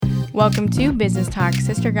Welcome to Business Talk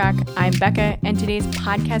Sister Gawk. I'm Becca, and today's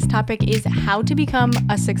podcast topic is how to become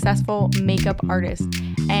a successful makeup artist.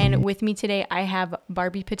 And with me today, I have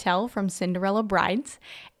Barbie Patel from Cinderella Brides.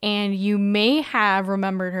 And you may have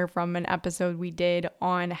remembered her from an episode we did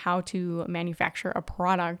on how to manufacture a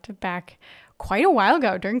product back quite a while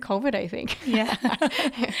ago during COVID, I think. Yeah.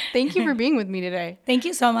 Thank you for being with me today. Thank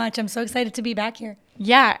you so much. I'm so excited to be back here.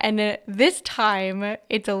 Yeah, and this time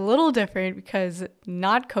it's a little different because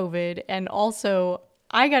not COVID, and also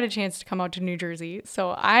I got a chance to come out to New Jersey,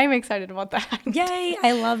 so I'm excited about that. Yay!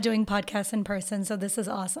 I love doing podcasts in person, so this is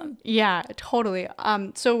awesome. Yeah, totally.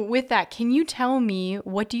 So with that, can you tell me,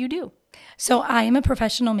 what do you do? So I am a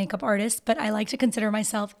professional makeup artist, but I like to consider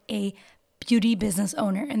myself a beauty business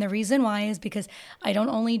owner. And the reason why is because I don't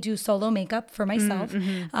only do solo makeup for myself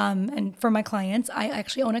and for my clients. I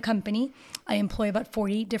actually own a company. I employ about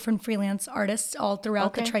 40 different freelance artists all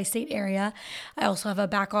throughout the tri-state area. I also have a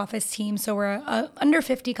back office team. So we're a under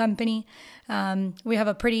 50 company. We have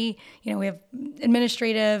a pretty, we have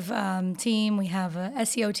administrative team. We have a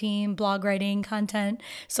SEO team, blog writing, content,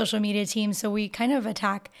 social media team. So we kind of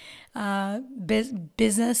attack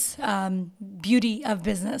business, beauty of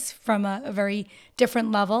business from a very different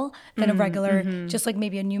level than a regular, just like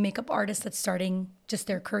maybe a new makeup artist that's starting just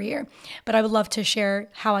their career. But I would love to share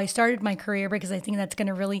how I started my career because I think that's going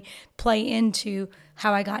to really play into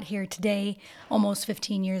how I got here today, almost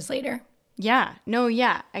 15 years later. Yeah, no,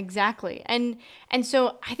 yeah, exactly. And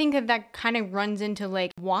so I think that kind of runs into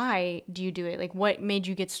like, why do you do it? Like, what made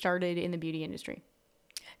you get started in the beauty industry?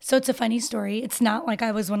 So it's a funny story. It's not like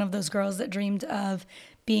I was one of those girls that dreamed of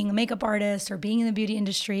being a makeup artist or being in the beauty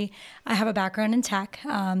industry. I have a background in tech.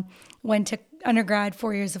 Went to undergrad,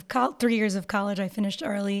 3 years of college. I finished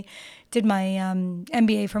early, did my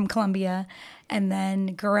MBA from Columbia, and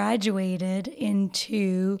then graduated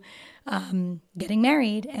into getting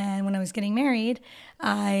married. And when I was getting married,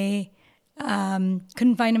 I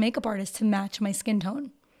couldn't find a makeup artist to match my skin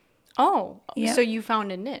tone. Oh, Yep. So you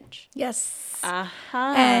found a niche. Yes.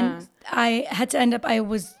 Uh-huh. And I had to I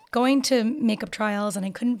was going to makeup trials and I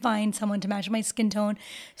couldn't find someone to match my skin tone.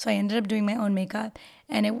 So I ended up doing my own makeup.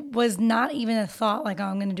 And it was not even a thought like, oh,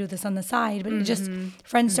 I'm going to do this on the side. But it just,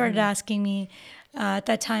 friends started asking me. At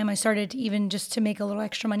that time, I started even just to make a little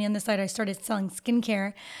extra money on the side, I started selling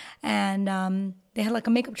skincare. And they had like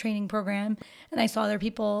a makeup training program. And I saw other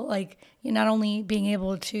people like not only being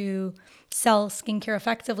able to sell skincare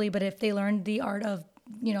effectively, but if they learned the art of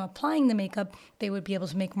applying the makeup, they would be able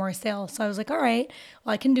to make more sales. So I was like, all right,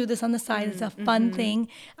 well, I can do this on the side. It's a fun thing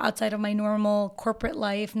outside of my normal corporate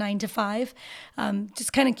life, 9 to 5.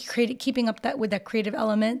 Just kind of keeping up with that creative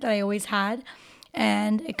element that I always had.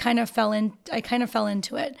 And I kind of fell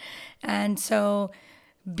into it. And so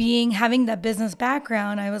having that business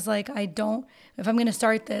background, I was like, if I'm going to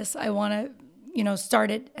start this, I want to,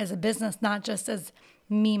 start it as a business, not just as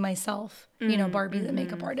me, myself, Barbie, the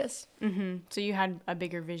makeup artist. So you had a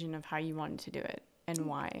bigger vision of how you wanted to do it and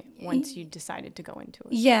why once you decided to go into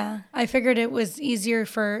it. Yeah. I figured it was easier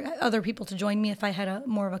for other people to join me if I had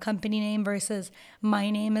more of a company name versus my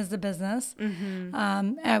name as the business.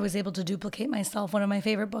 I was able to duplicate myself. One of my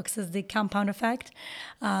favorite books is The Compound Effect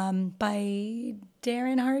by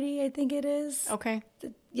Darren Hardy, I think it is. Okay.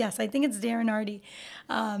 Yes, I think it's Darren Hardy.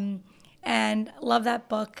 And love that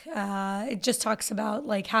book. It just talks about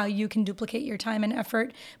like how you can duplicate your time and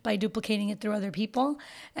effort by duplicating it through other people.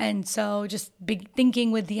 And so just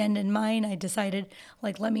thinking with the end in mind, I decided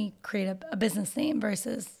like, let me create a business name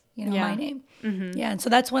versus, my name. Yeah. And so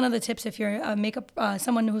that's one of the tips. If you're a makeup,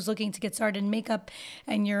 someone who's looking to get started in makeup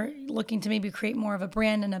and you're looking to maybe create more of a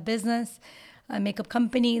brand and a business, a makeup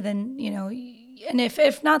company, then, and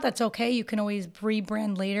if not, that's okay. You can always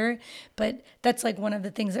rebrand later. But that's like one of the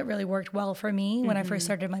things that really worked well for me when I first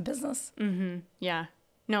started my business. Yeah.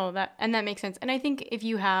 No, that makes sense. And I think if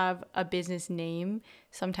you have a business name,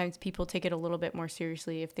 sometimes people take it a little bit more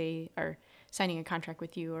seriously if they are signing a contract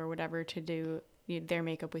with you or whatever to do their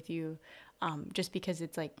makeup with you, just because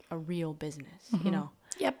it's like a real business,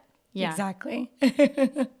 Yep. Yeah. Exactly.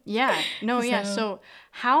 Yeah. No, yeah. So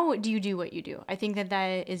how do you do what you do? I think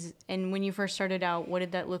that is, and when you first started out, what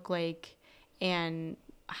did that look like? And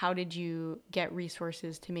how did you get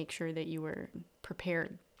resources to make sure that you were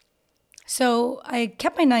prepared? So I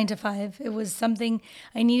kept my 9 to 5. It was something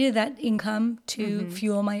I needed, that income to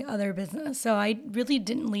fuel my other business. So I really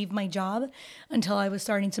didn't leave my job until I was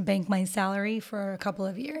starting to bank my salary for a couple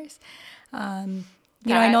of years.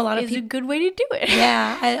 I know a lot of people. Is a good way to do it.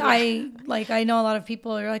 Yeah, I know a lot of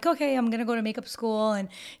people are like, okay, I'm gonna go to makeup school, and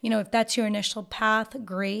if that's your initial path,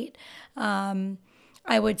 great.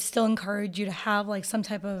 I would still encourage you to have like some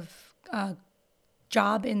type of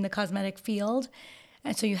job in the cosmetic field.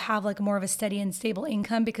 And so you have like more of a steady and stable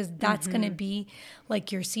income, because that's going to be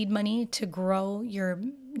like your seed money to grow your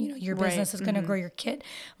business is going to grow your kit.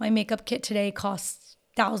 My makeup kit today costs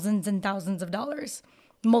thousands and thousands of dollars,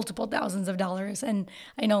 multiple thousands of dollars. And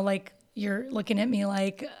I know like you're looking at me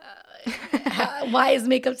like, why is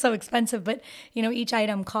makeup so expensive? But each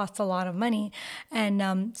item costs a lot of money.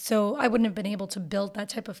 And so I wouldn't have been able to build that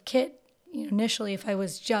type of kit initially if I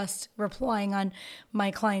was just relying on my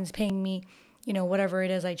clients paying me whatever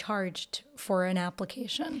it is I charged for an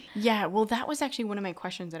application. Yeah, well, that was actually one of my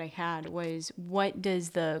questions that I had was, what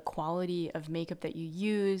does the quality of makeup that you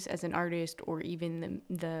use as an artist, or even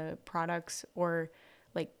the products, or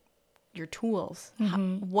like your tools,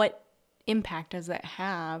 what impact does that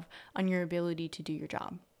have on your ability to do your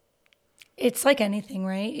job? It's like anything,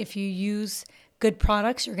 right? If you use good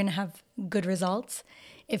products, you're going to have good results.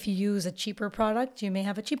 If you use a cheaper product, you may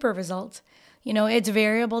have a cheaper result. It's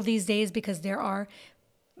variable these days because there are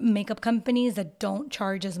makeup companies that don't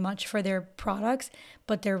charge as much for their products,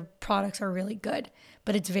 but their products are really good.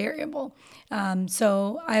 But it's variable.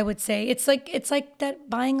 So I would say it's like that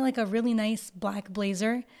buying like a really nice black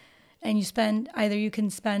blazer, and you can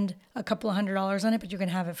spend a couple of $100s on it, but you can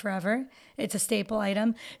have it forever. It's a staple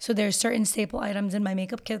item. So there's certain staple items in my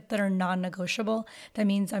makeup kit that are non-negotiable. That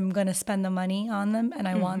means I'm going to spend the money on them, and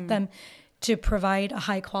I want them to provide a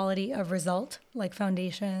high quality of result, like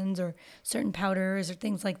foundations or certain powders or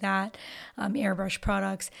things like that, airbrush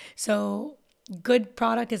products. So good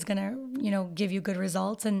product is going to, give you good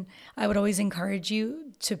results. And I would always encourage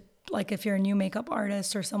you to, like if you're a new makeup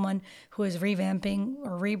artist or someone who is revamping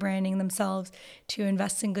or rebranding themselves, to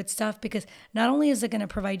invest in good stuff, because not only is it going to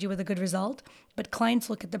provide you with a good result, but clients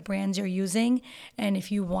look at the brands you're using. And if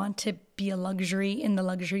you want to be a luxury in the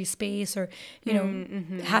luxury space, or,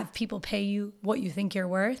 have people pay you what you think you're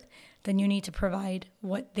worth, then you need to provide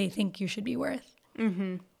what they think you should be worth.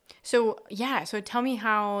 So tell me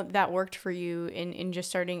how that worked for you in just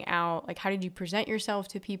starting out. Like, how did you present yourself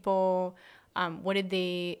to people? What did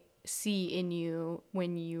they see in you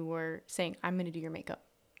when you were saying, I'm going to do your makeup?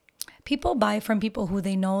 People buy from people who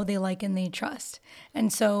they know, they like, and they trust.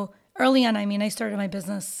 And so early on, I started my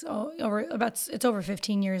business it's over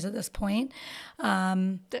 15 years at this point.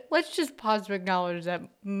 Let's just pause to acknowledge that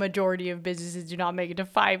majority of businesses do not make it to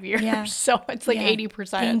 5 years. Yeah. So it's like 80%.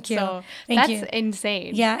 Thank you. So Thank that's you.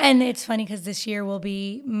 insane. Yeah. And it's funny because this year will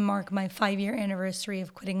mark my 5-year anniversary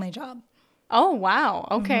of quitting my job. Oh, wow.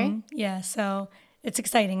 Okay. Yeah. So it's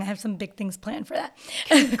exciting. I have some big things planned for that.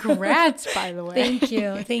 Congrats, by the way.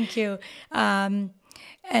 Thank you.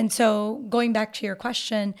 And so going back to your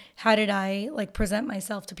question, how did I present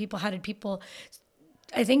myself to people?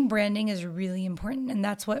 I think branding is really important. And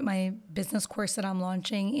that's what my business course that I'm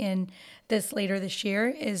launching later this year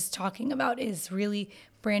is talking about, is really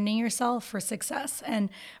branding yourself for success.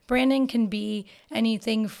 And branding can be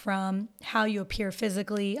anything from how you appear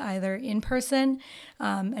physically, either in person,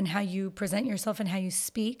 and how you present yourself and how you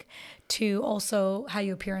speak, to also how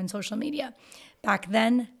you appear on social media. Back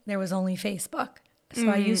then, there was only Facebook. So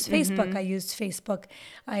I used Facebook.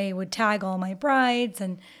 I would tag all my brides,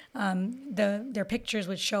 and their pictures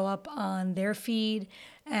would show up on their feed,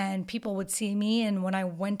 and people would see me. And when I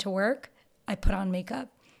went to work, I put on makeup.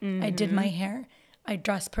 I did my hair. I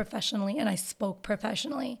dressed professionally, and I spoke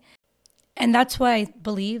professionally. And that's why I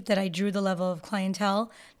believe that I drew the level of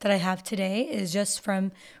clientele that I have today, is just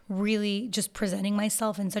from really just presenting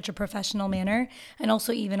myself in such a professional manner. And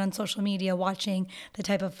also even on social media, watching the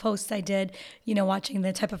type of posts I did, watching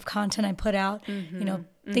the type of content I put out,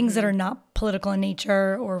 things that are not political in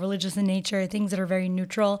nature or religious in nature, things that are very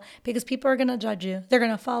neutral, because people are going to judge you. They're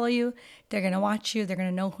going to follow you. They're going to watch you. They're going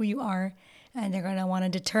to know who you are. And they're going to want to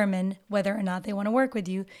determine whether or not they want to work with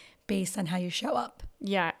you based on how you show up.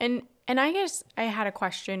 Yeah. And I guess I had a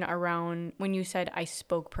question around when you said I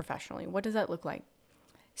spoke professionally. What does that look like?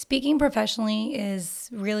 Speaking professionally is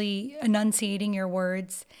really enunciating your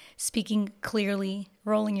words, speaking clearly,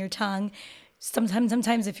 rolling your tongue.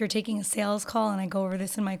 Sometimes if you're taking a sales call, and I go over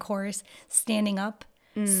this in my course, standing up,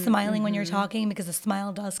 smiling when you're talking, because a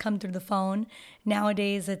smile does come through the phone.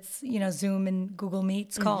 Nowadays, it's, Zoom and Google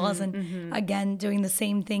Meets calls, and again, doing the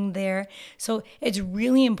same thing there. So it's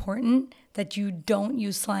really important that you don't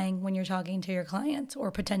use slang when you're talking to your clients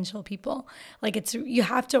or potential people. You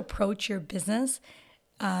have to approach your business,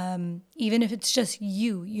 even if it's just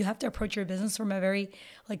you have to approach your business from a very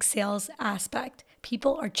sales aspect.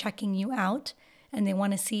 People are checking you out, and they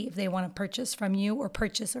want to see if they want to purchase from you or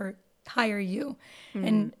hire you.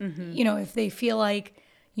 And, if they feel like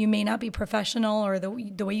you may not be professional, or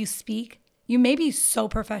the way you speak, You may be so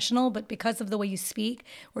professional, but because of the way you speak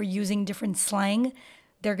or using different slang,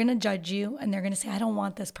 they're going to judge you and they're going to say, I don't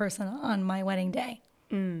want this person on my wedding day.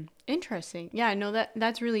 Interesting. Yeah, no,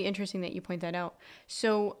 that's really interesting that you point that out.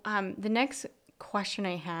 So the next question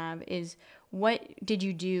I have is, what did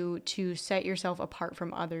you do to set yourself apart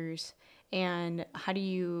from others? And how do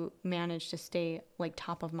you manage to stay like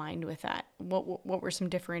top of mind with that? What were some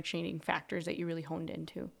differentiating factors that you really honed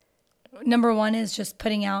into? Number one is just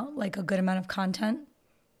putting out like a good amount of content.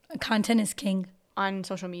 Content is king. On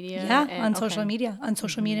social media? Yeah, and, on okay. social media,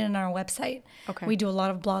 and on our website. Okay. We do a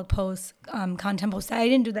lot of blog posts, content posts. I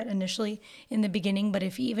didn't do that initially in the beginning, but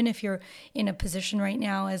even if you're in a position right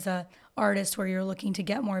now as a artist where you're looking to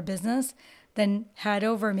get more business, then head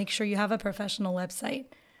over, make sure you have a professional website.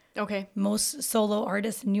 Okay. Most solo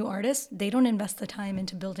artists, new artists, they don't invest the time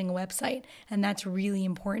into building a website. And that's really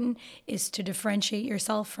important, is to differentiate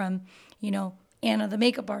yourself from, Anna the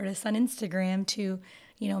makeup artist on Instagram to,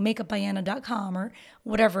 makeupbyanna.com or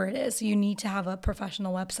whatever it is. You need to have a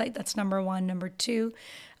professional website. That's number one. Number two,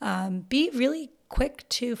 be really quick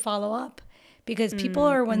to follow up, because people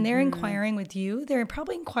are, when they're inquiring with you, they're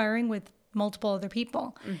probably inquiring with multiple other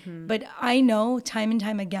people. But I know time and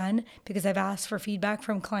time again, because I've asked for feedback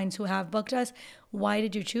from clients who have booked us, why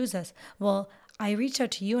did you choose us? Well, I reached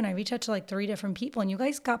out to you and I reached out to like 3 different people and you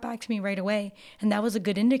guys got back to me right away. And that was a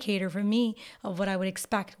good indicator for me of what I would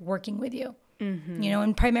expect working with you.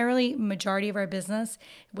 And primarily majority of our business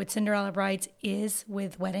with Cinderella Brides is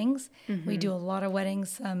with weddings. We do a lot of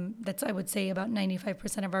weddings. That's, I would say, about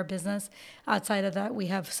 95% of our business. Outside of that, we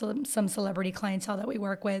have some celebrity clientele that we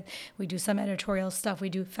work with. We do some editorial stuff. We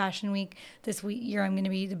do Fashion Week. This year, I'm going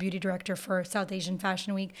to be the beauty director for South Asian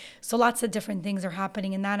Fashion Week. So lots of different things are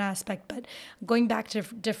happening in that aspect. But going back to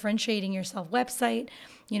differentiating yourself, website,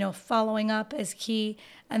 following up is key.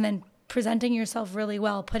 And then presenting yourself really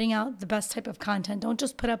well, putting out the best type of content. Don't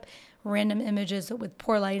just put up random images with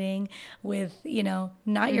poor lighting, with,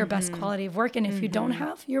 not your best quality of work. And if you don't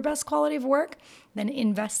have your best quality of work, then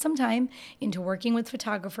invest some time into working with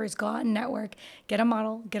photographers, go out and network, get a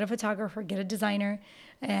model, get a photographer, get a designer,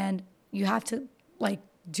 and you have to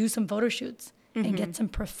do some photo shoots and get some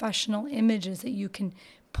professional images that you can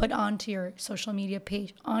put onto your social media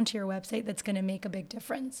page, onto your website. That's going to make a big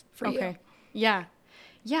difference for you. Okay. Yeah.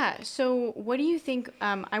 Yeah. So what do you think?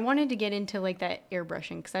 I wanted to get into that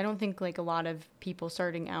airbrushing, because I don't think a lot of people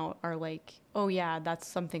starting out are like, oh yeah, that's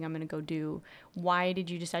something I'm going to go do. Why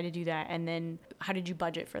did you decide to do that? And then how did you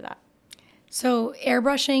budget for that? So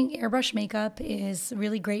airbrush makeup is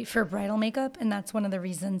really great for bridal makeup. And that's one of the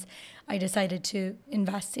reasons I decided to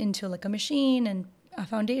invest into a machine and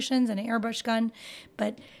foundations and an airbrush gun.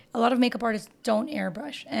 But a lot of makeup artists don't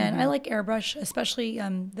airbrush. And I like airbrush, especially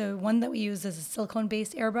the one that we use is a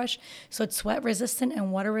silicone-based airbrush. So it's sweat resistant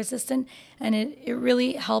and water resistant. And it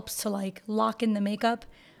really helps to lock in the makeup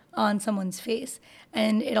on someone's face.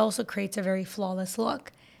 And it also creates a very flawless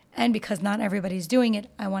look. And because not everybody's doing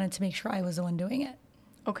it, I wanted to make sure I was the one doing it.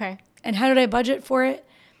 Okay. And how did I budget for it?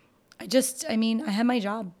 I had my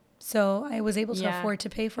job. So I was able to afford to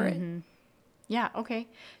pay for it. Yeah. Okay.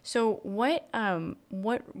 So what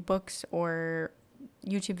books or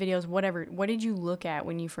YouTube videos, whatever, what did you look at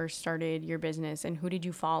when you first started your business, and who did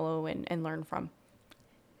you follow and learn from?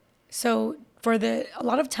 So a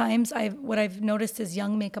lot of times what I've noticed is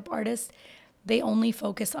young makeup artists, they only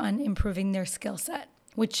focus on improving their skill set,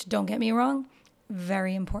 which, don't get me wrong,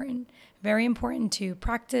 very important. Very important to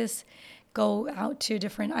practice, go out to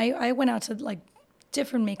I went out to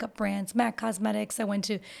different makeup brands, MAC Cosmetics. I went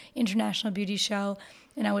to International Beauty Show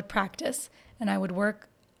and I would practice and I would work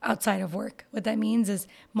outside of work. What that means is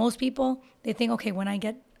most people, they think, okay, when I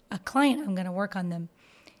get a client, I'm going to work on them.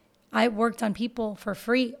 I worked on people for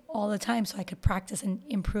free all the time so I could practice and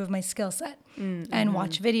improve my skill set and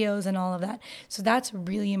watch videos and all of that. So that's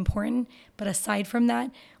really important. But aside from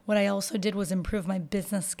that, what I also did was improve my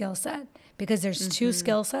business skill set, because there's 2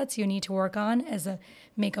 skill sets you need to work on as a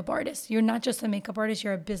makeup artist. You're not just a makeup artist,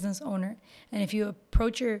 you're a business owner. And if you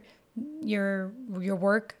approach your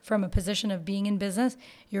work from a position of being in business,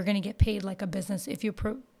 you're going to get paid like a business. If you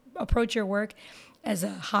approach your work as a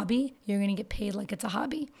hobby, you're going to get paid like it's a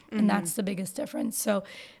hobby. And that's the biggest difference. So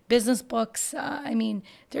business books,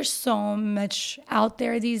 there's so much out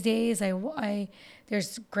there these days.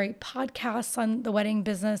 There's great podcasts on the wedding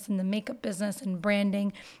business and the makeup business and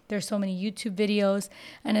branding. There's so many YouTube videos.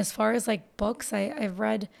 And as far as books, I've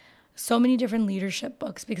read so many different leadership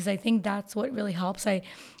books, because I think that's what really helps.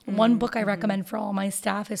 One book I recommend for all my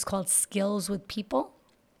staff is called Skills with People.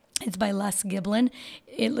 It's by Les Giblin.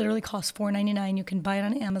 It literally costs $4.99. You can buy it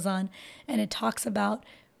on Amazon. And it talks about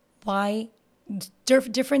why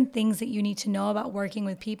different things that you need to know about working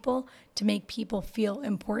with people to make people feel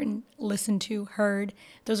important, listened to, heard.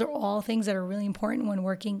 Those are all things that are really important when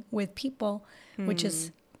working with people, which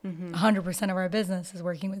is 100% of our business is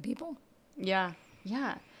working with people. Yeah.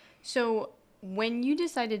 Yeah. So when you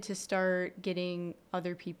decided to start getting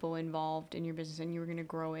other people involved in your business and you were going to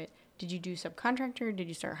grow it, did you do subcontractor? Did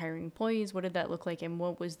you start hiring employees? What did that look like? And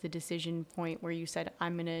what was the decision point where you said,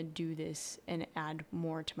 I'm going to do this and add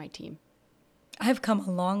more to my team? I've come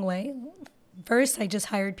a long way. First, I just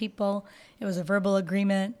hired people. It was a verbal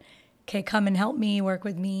agreement. Okay, come and help me, work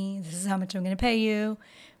with me. This is how much I'm going to pay you.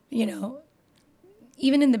 You know,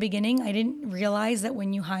 even in the beginning, I didn't realize that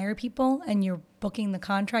when you hire people and you're booking the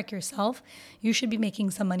contract yourself, you should be making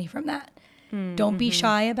some money from that. Don't be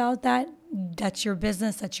shy about that. That's your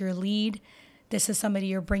business. That's your lead. This is somebody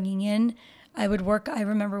you're bringing in. I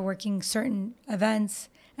remember working certain events,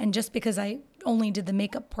 and just because I only did the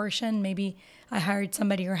makeup portion, maybe I hired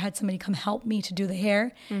somebody or had somebody come help me to do the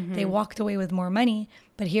hair. They walked away with more money.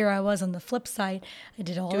 But here I was on the flip side. I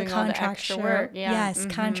did all the contractual work. Yeah. Yes,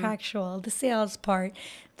 contractual, the sales part,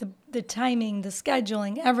 the timing, the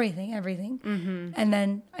scheduling, everything. And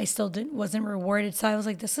then I still wasn't rewarded. So I was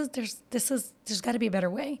like, there's got to be a better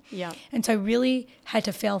way. Yeah. And so I really had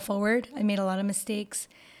to fail forward. I made a lot of mistakes.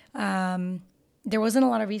 There wasn't a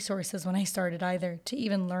lot of resources when I started either to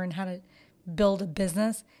even learn how to build a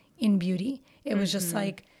business in beauty. It was just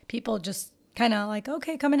like people just kind of like,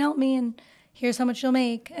 okay, come and help me and here's how much you'll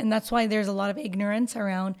make. And that's why there's a lot of ignorance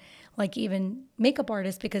around like even makeup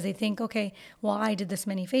artists, because they think, okay, well, I did this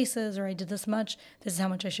many faces or I did this much. This is how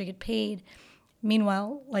much I should get paid.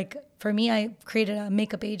 Meanwhile, like for me, I created a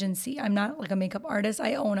makeup agency. I'm not like a makeup artist.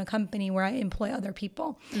 I own a company where I employ other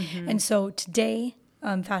people. And so today,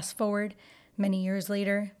 fast forward many years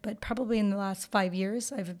later, but probably in the last 5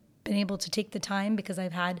 years, I've been able to take the time because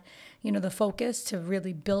I've had, the focus to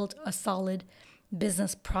really build a solid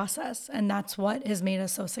business process. And that's what has made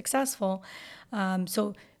us so successful.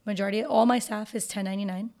 So majority, all my staff is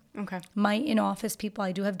 1099. Okay. My in-office people,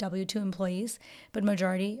 I do have W-2 employees, but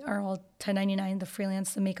majority are all 1099, the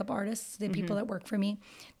freelance, the makeup artists, the people that work for me.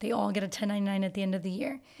 They all get a 1099 at the end of the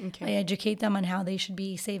year. Okay. I educate them on how they should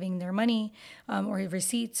be saving their money or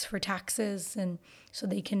receipts for taxes, and so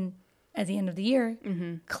they can, at the end of the year,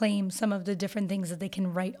 claim some of the different things that they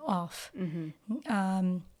can write off.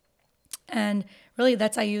 And really,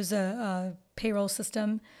 I use a payroll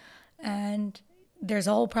system, and there's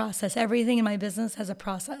a whole process. Everything in my business has a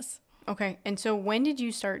process. Okay. And so when did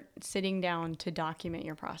you start sitting down to document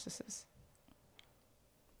your processes?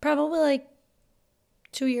 Probably like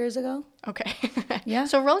 2 years ago. Okay. Yeah.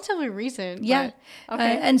 So relatively recent. Yeah. But,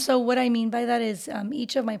 okay. And so what I mean by that is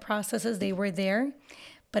each of my processes, they were there,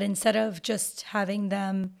 but instead of just having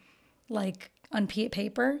them like on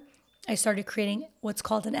paper, I started creating what's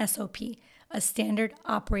called an SOP, a standard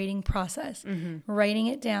operating process, writing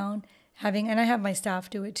it down, and I have my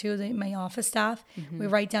staff do it too, my office staff. We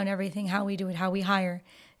write down everything, how we do it, how we hire,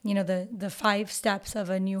 the 5 steps of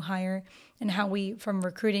a new hire, and how we, from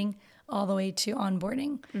recruiting all the way to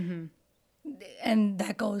onboarding. And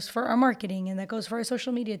that goes for our marketing, and that goes for our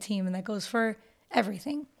social media team, and that goes for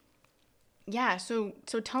everything. Yeah. So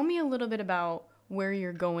tell me a little bit about where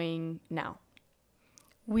you're going now.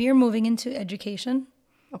 We are moving into education.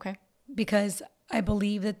 Okay. Because I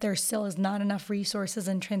believe that there still is not enough resources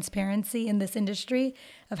and transparency in this industry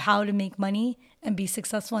of how to make money and be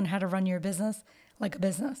successful and how to run your business like a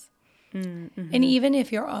business. And even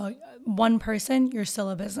if you're one person, you're still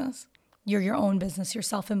a business. You're your own business. You're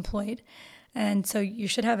self-employed. And so you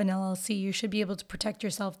should have an LLC. You should be able to protect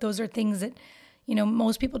yourself. Those are things that,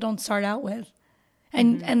 most people don't start out with.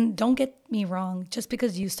 And don't get me wrong, just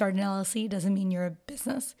because you start an LLC doesn't mean you're a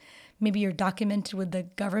business. Maybe you're documented with the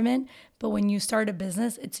government, but when you start a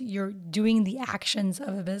business, you're doing the actions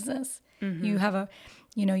of a business. You have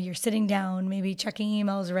you're sitting down, maybe checking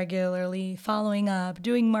emails regularly, following up,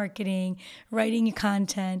 doing marketing, writing your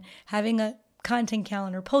content, having a content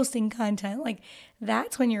calendar, posting content. Like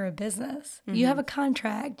that's when you're a business. You have a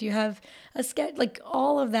contract, you have a schedule, like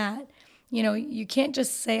all of that. You can't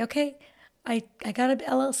just say, okay, I got an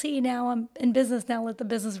LLC now, I'm in business now, let the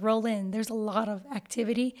business roll in. There's a lot of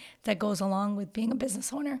activity that goes along with being a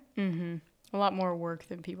business owner. A lot more work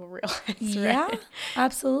than people realize. Yeah, right?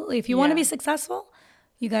 Absolutely. If you want to be successful,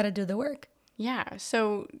 you got to do the work. Yeah.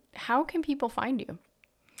 So how can people find you?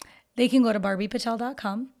 They can go to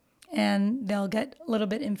barbiepatel.com and they'll get a little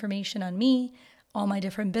bit information on me, all my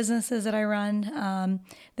different businesses that I run.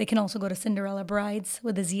 They can also go to Cinderella Brides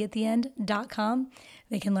with a Z at the end.com.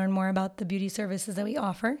 They can learn more about the beauty services that we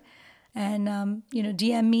offer. And,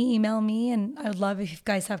 DM me, email me. And I would love if you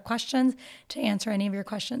guys have questions to answer any of your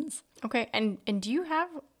questions. Okay. And do you have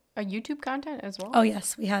a YouTube content as well? Oh,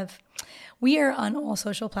 yes, we have. We are on all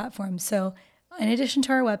social platforms. So in addition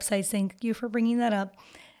to our websites, thank you for bringing that up.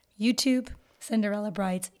 YouTube, Cinderella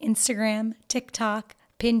Brides, Instagram, TikTok,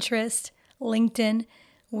 Pinterest, LinkedIn.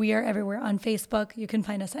 We are everywhere. On Facebook, you can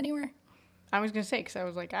find us anywhere. I was going to say, because I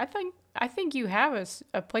was like, I think you have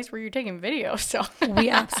a place where you're taking video. So we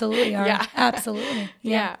absolutely are. Yeah. Absolutely.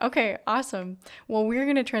 Yeah. Okay. Awesome. Well, we're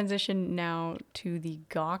going to transition now to the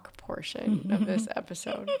gawk portion of this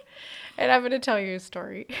episode. And I'm going to tell you a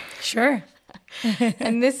story. Sure.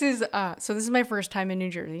 And this is my first time in New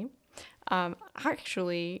Jersey.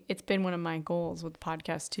 Actually, it's been one of my goals with the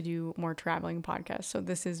podcast to do more traveling podcasts. So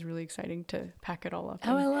this is really exciting to pack it all up.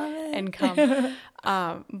 I love it. And come.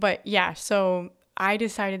 But yeah, so I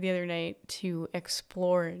decided the other night to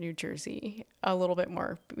explore New Jersey a little bit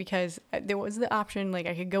more because there was the option, like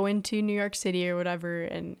I could go into New York City or whatever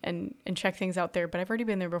and check things out there, but I've already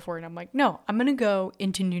been there before and I'm like, no, I'm going to go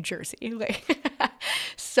into New Jersey.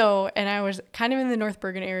 So, and I was kind of in the North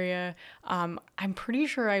Bergen area. I'm pretty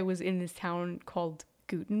sure I was in this town called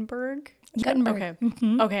Gutenberg. Okay.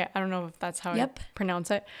 Mm-hmm. Okay. I don't know if that's how I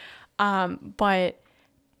pronounce it.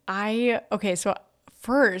 So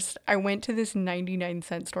first, I went to this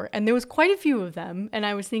 99-cent store, and there was quite a few of them. And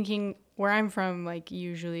I was thinking, where I'm from, like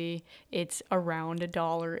usually it's around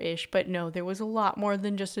 $1-ish, but no, there was a lot more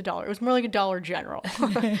than just $1. It was more like Dollar General.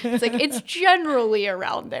 It's like it's generally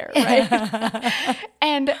around there, right?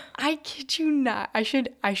 And I kid you not, I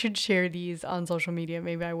should share these on social media.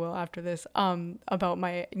 Maybe I will after this. About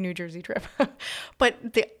my New Jersey trip,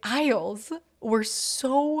 but the aisles were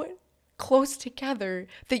so close together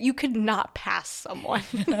that you could not pass someone.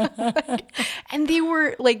 And they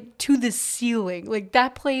were like to the ceiling. Like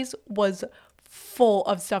that place was full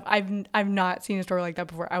of stuff. I've not seen a store like that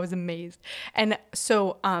before. I was amazed. And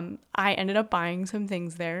so I ended up buying some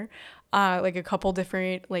things there. Like a couple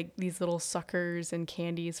different like these little suckers and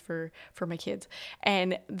candies for my kids.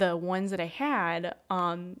 And the ones that I had,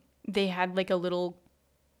 they had like a little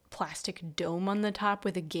plastic dome on the top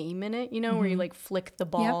with a game in it, where you like flick the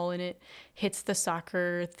ball and it hits the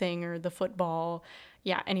soccer thing or the football.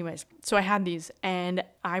 Yeah, anyways, so I had these and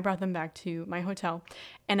I brought them back to my hotel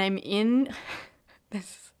and I'm in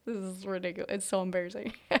this is ridiculous. It's so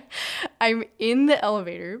embarrassing. I'm in the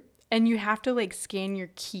elevator and you have to like scan your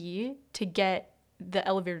key to get the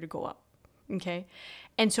elevator to go up. Okay.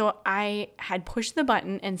 And so I had pushed the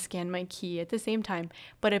button and scanned my key at the same time,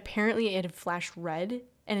 but apparently it had flashed red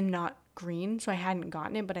and not green. So I hadn't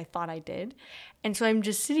gotten it, but I thought I did. And so I'm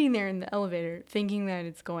just sitting there in the elevator thinking that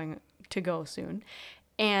it's going to go soon.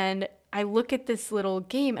 And I look at this little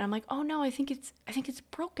game and I'm like, oh no, I think it's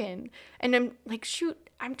broken. And I'm like, shoot,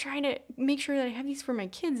 I'm trying to make sure that I have these for my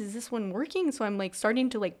kids. Is this one working? So I'm like starting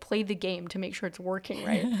to like play the game to make sure it's working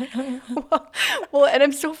right. well, and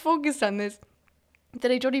I'm so focused on this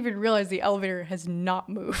that I don't even realize the elevator has not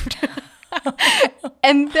moved.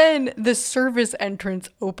 And then the service entrance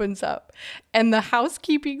opens up and the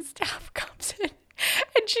housekeeping staff comes in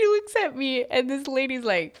and she looks at me and this lady's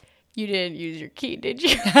like, you didn't use your key, did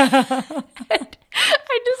you? And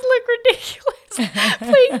I just look ridiculous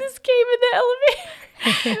playing this game in the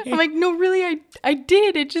elevator. I'm like, no, really, I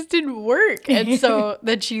did. It just didn't work. And so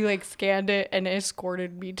then she like scanned it and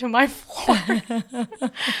escorted me to my floor.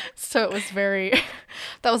 So it was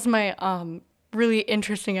that was my really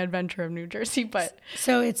interesting adventure of New Jersey. But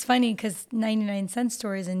so it's funny because 99-cent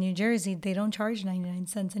stores in New Jersey, they don't charge 99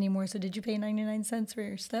 cents anymore. So did you pay 99 cents for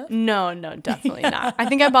your stuff? No, definitely not. I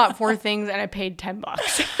think I bought 4 things and I paid $10.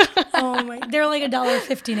 Oh my, they're like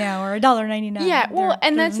 $1.50 now or $1.99. Yeah, well,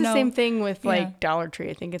 and that's the same thing with like Dollar Tree.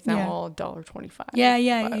 I think it's now all $1.25.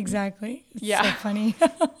 Yeah, exactly. It's so funny.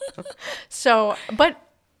 So, but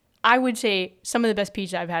I would say some of the best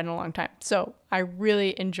pizza I've had in a long time. So I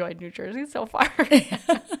really enjoyed New Jersey so far.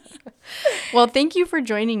 Well, thank you for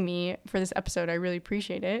joining me for this episode. I really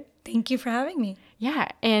appreciate it. Thank you for having me. Yeah.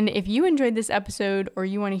 And if you enjoyed this episode or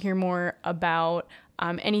you want to hear more about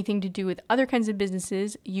anything to do with other kinds of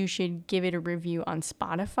businesses, you should give it a review on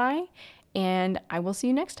Spotify. And I will see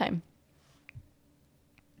you next time.